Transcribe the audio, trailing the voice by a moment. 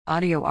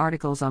Audio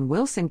articles on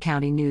Wilson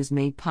County News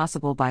made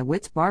possible by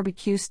Witt's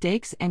Barbecue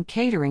Steaks and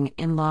Catering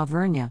in La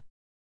Vernia.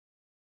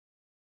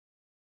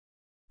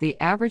 The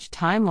average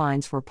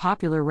timelines for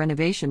popular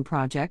renovation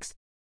projects.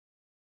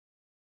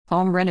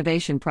 Home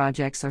renovation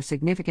projects are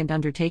significant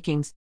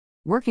undertakings.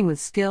 Working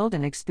with skilled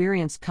and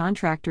experienced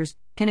contractors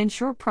can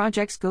ensure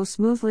projects go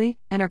smoothly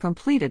and are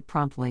completed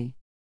promptly.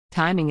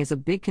 Timing is a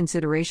big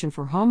consideration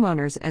for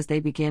homeowners as they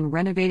begin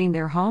renovating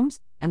their homes,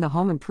 and the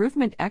home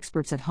improvement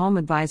experts at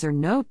HomeAdvisor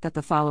note that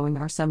the following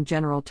are some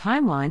general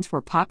timelines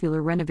for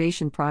popular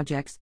renovation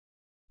projects.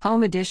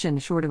 Home addition.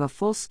 Short of a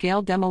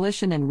full-scale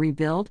demolition and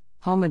rebuild,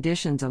 home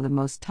additions are the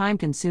most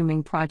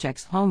time-consuming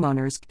projects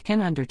homeowners can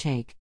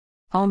undertake.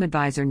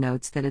 HomeAdvisor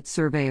notes that its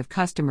survey of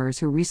customers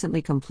who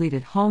recently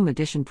completed home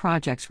addition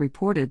projects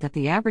reported that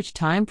the average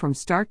time from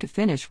start to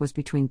finish was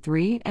between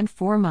 3 and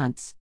 4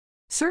 months.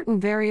 Certain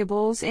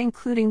variables,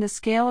 including the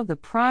scale of the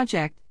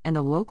project and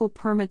the local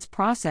permits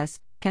process,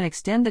 can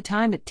extend the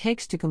time it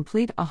takes to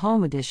complete a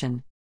home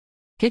addition.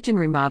 Kitchen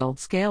remodel.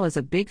 Scale is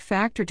a big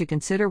factor to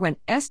consider when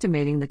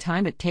estimating the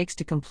time it takes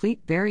to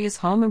complete various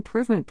home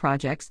improvement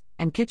projects,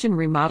 and kitchen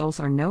remodels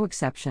are no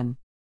exception.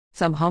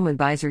 Some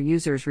HomeAdvisor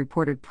users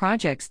reported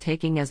projects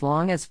taking as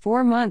long as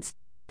 4 months,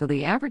 though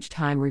the average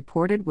time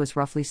reported was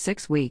roughly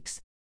 6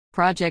 weeks.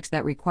 Projects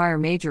that require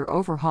major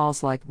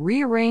overhauls like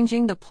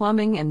rearranging the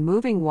plumbing and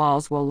moving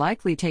walls will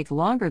likely take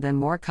longer than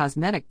more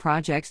cosmetic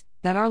projects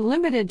that are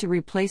limited to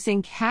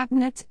replacing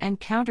cabinets and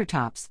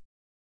countertops.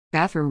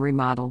 Bathroom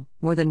remodel.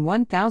 More than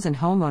 1,000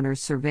 homeowners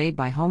surveyed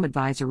by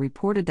HomeAdvisor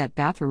reported that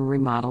bathroom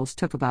remodels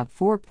took about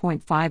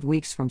 4.5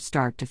 weeks from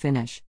start to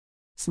finish.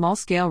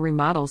 Small-scale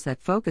remodels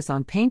that focus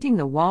on painting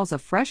the walls a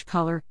fresh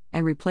color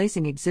and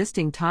replacing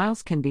existing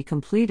tiles can be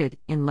completed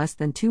in less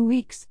than 2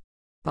 weeks.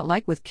 But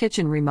like with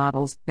kitchen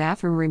remodels,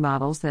 bathroom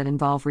remodels that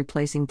involve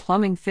replacing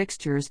plumbing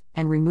fixtures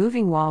and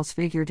removing walls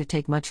figure to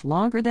take much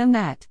longer than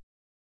that.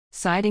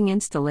 Siding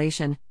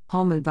installation.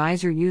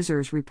 HomeAdvisor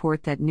users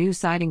report that new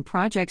siding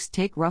projects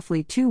take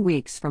roughly 2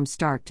 weeks from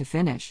start to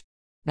finish.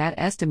 That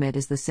estimate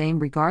is the same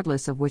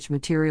regardless of which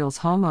materials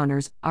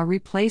homeowners are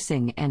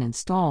replacing and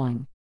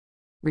installing.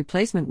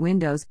 Replacement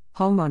windows.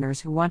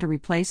 Homeowners who want to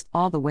replace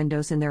all the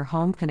windows in their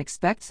home can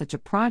expect such a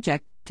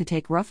project to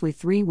take roughly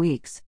 3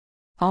 weeks.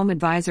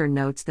 HomeAdvisor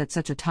notes that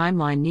such a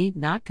timeline need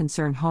not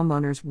concern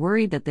homeowners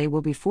worried that they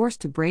will be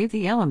forced to brave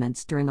the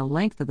elements during the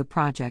length of the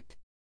project.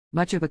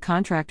 Much of a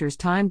contractor's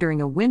time during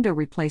a window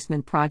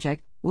replacement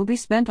project will be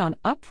spent on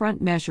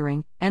upfront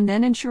measuring and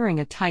then ensuring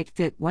a tight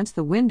fit once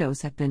the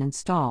windows have been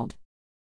installed.